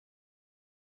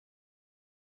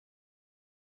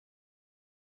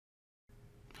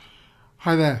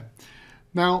Hi there.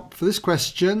 Now for this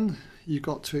question you've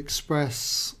got to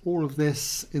express all of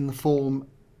this in the form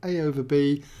a over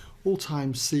b all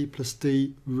times c plus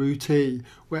d root e,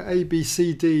 where a, b,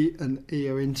 c, d and e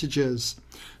are integers.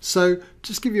 So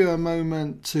just give you a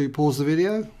moment to pause the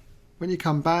video. When you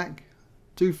come back,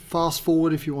 do fast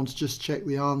forward if you want to just check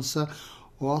the answer,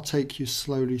 or I'll take you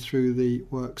slowly through the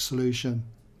work solution.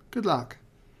 Good luck.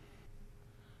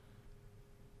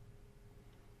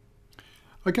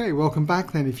 Okay, welcome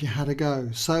back then if you had a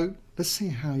go. So let's see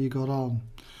how you got on.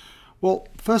 Well,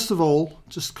 first of all,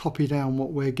 just copy down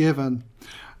what we're given.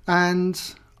 And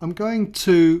I'm going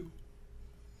to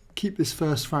keep this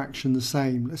first fraction the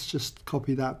same. Let's just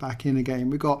copy that back in again.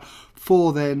 We've got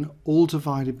 4 then, all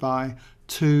divided by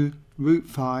 2 root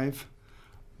 5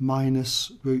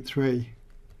 minus root 3.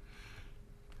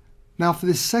 Now for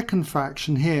this second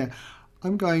fraction here,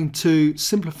 I'm going to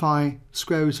simplify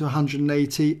square root of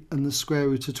 180 and the square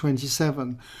root of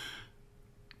 27.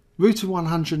 Root of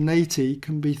 180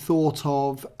 can be thought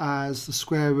of as the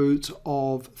square root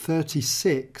of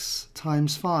 36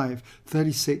 times 5,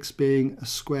 36 being a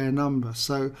square number.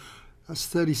 So that's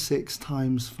 36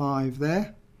 times 5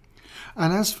 there.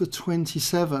 And as for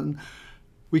 27,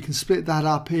 we can split that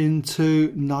up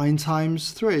into 9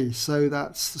 times 3. So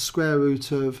that's the square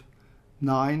root of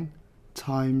 9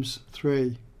 times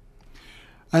 3.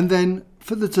 And then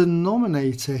for the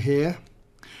denominator here,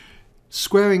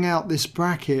 squaring out this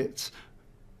bracket,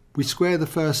 we square the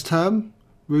first term,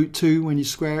 root 2, when you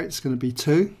square it, it's going to be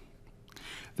 2.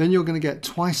 Then you're going to get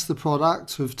twice the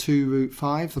product of 2 root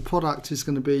 5. The product is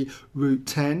going to be root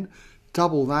 10.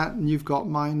 Double that and you've got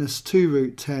minus 2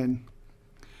 root 10.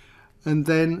 And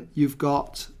then you've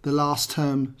got the last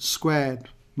term squared.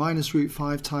 Minus root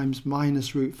 5 times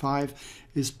minus root 5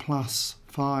 is plus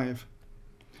 5.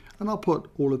 And I'll put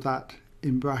all of that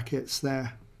in brackets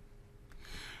there.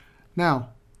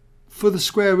 Now, for the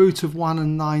square root of 1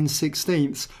 and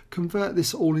 9/16, convert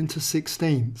this all into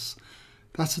sixteenths.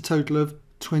 That's a total of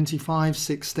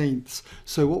 25/16.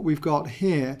 So what we've got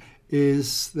here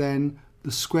is then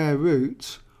the square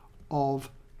root of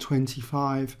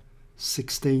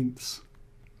 25/16.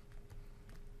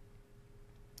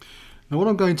 Now what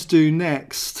I'm going to do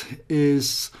next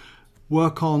is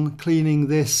work on cleaning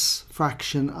this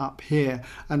fraction up here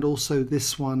and also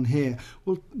this one here.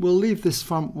 We'll leave this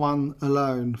front one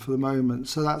alone for the moment.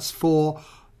 So that's 4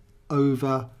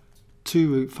 over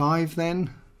 2 root 5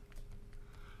 then,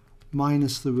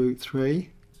 minus the root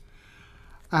 3.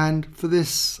 And for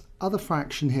this other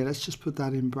fraction here, let's just put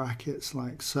that in brackets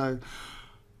like so.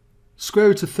 Square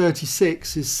root of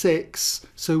 36 is 6,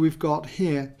 so we've got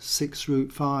here 6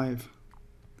 root 5.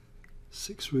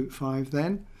 6 root 5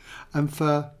 then. And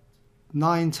for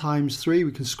 9 times 3,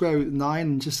 we can square root 9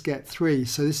 and just get 3.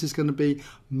 So this is going to be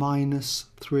minus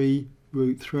 3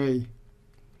 root 3.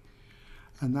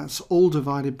 And that's all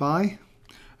divided by,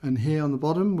 and here on the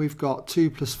bottom we've got 2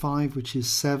 plus 5, which is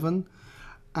 7,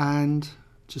 and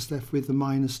just left with the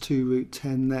minus 2 root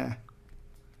 10 there.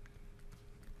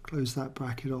 Close that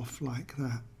bracket off like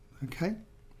that. Okay.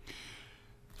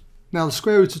 Now the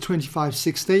square root of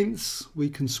 25/16, we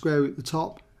can square root the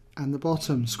top and the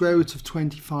bottom. Square root of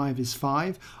 25 is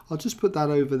 5. I'll just put that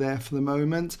over there for the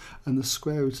moment, and the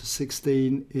square root of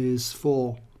 16 is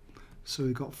 4. So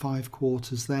we've got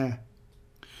 5/4 there.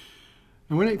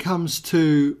 And when it comes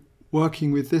to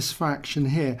working with this fraction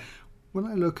here, when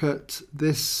I look at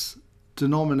this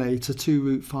denominator, 2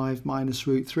 root 5 minus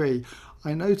root 3,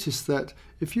 I notice that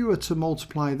if you were to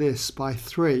multiply this by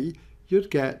 3, you'd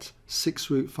get 6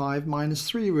 root 5 minus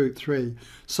 3 root 3.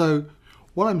 So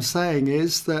what I'm saying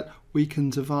is that we can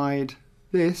divide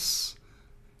this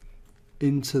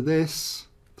into this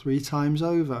 3 times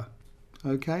over.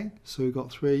 Okay, so we've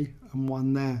got 3 and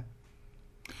 1 there.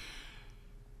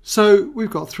 So we've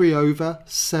got 3 over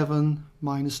 7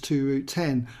 minus 2 root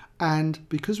 10. And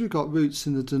because we've got roots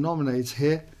in the denominator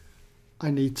here, I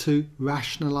need to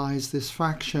rationalise this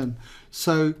fraction.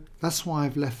 So that's why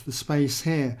I've left the space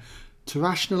here. To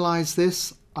rationalise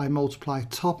this, I multiply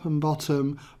top and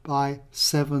bottom by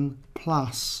 7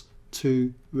 plus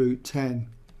 2 root 10.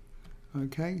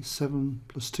 Okay, 7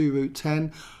 plus 2 root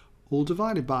 10, all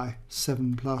divided by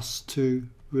 7 plus 2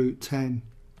 root 10.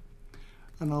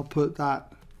 And I'll put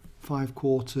that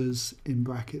 5/4 in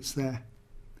brackets there.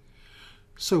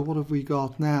 So what have we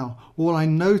got now? Well, I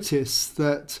notice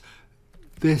that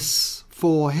this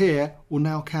 4 here will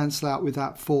now cancel out with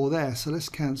that 4 there. So let's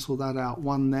cancel that out,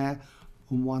 1 there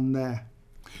and 1 there.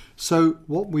 So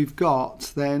what we've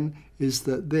got then is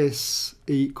that this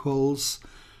equals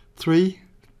 3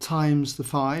 times the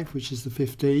 5, which is the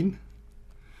 15,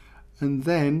 and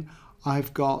then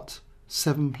I've got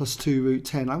 7 plus 2 root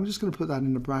 10. I'm just going to put that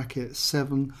in the bracket,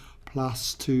 7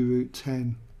 plus 2 root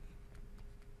 10.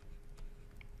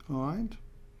 Alright,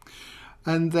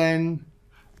 and then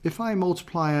if I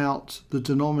multiply out the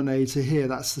denominator here,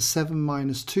 that's the 7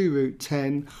 minus 2 root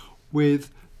 10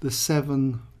 with the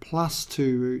 7 plus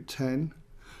 2 root 10.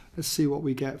 Let's see what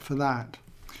we get for that.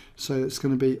 So it's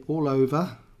going to be all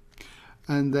over,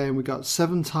 and then we got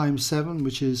 7 times 7,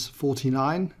 which is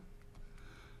 49.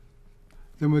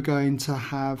 Then we're going to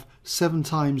have 7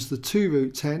 times the 2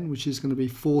 root 10, which is going to be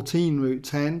 14 root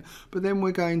 10, but then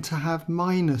we're going to have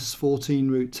minus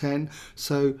 14 root 10,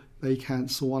 so they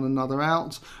cancel one another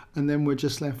out, and then we're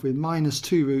just left with minus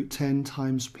 2 root 10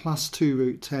 times plus 2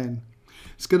 root 10.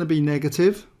 It's going to be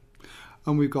negative,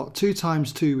 and we've got 2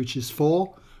 times 2, which is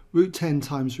 4, root 10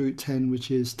 times root 10,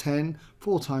 which is 10,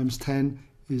 4 times 10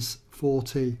 is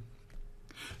 40.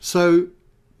 So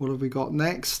what have we got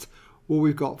next? Well,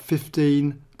 we've got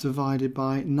 15 divided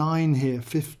by 9 here,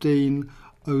 15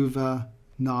 over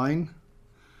 9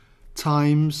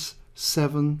 times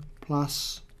 7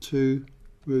 plus 2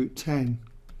 root 10.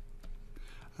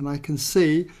 And I can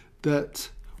see that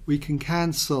we can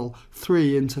cancel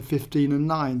 3 into 15 and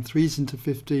 9. 3's into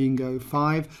 15 go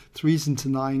 5, 3's into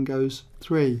 9 goes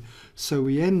 3. So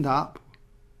we end up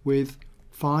with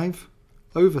 5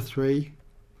 over 3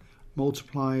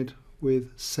 multiplied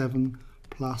with 7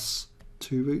 plus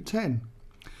 2 root 10,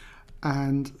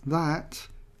 and that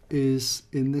is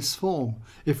in this form.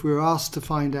 If we were asked to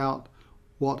find out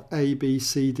what A, B,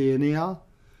 C, D and E are,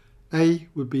 A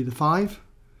would be the 5,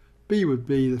 B would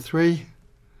be the 3,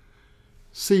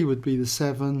 C would be the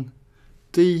 7,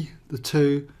 D the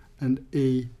 2 and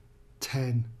E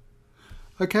 10.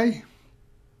 Okay.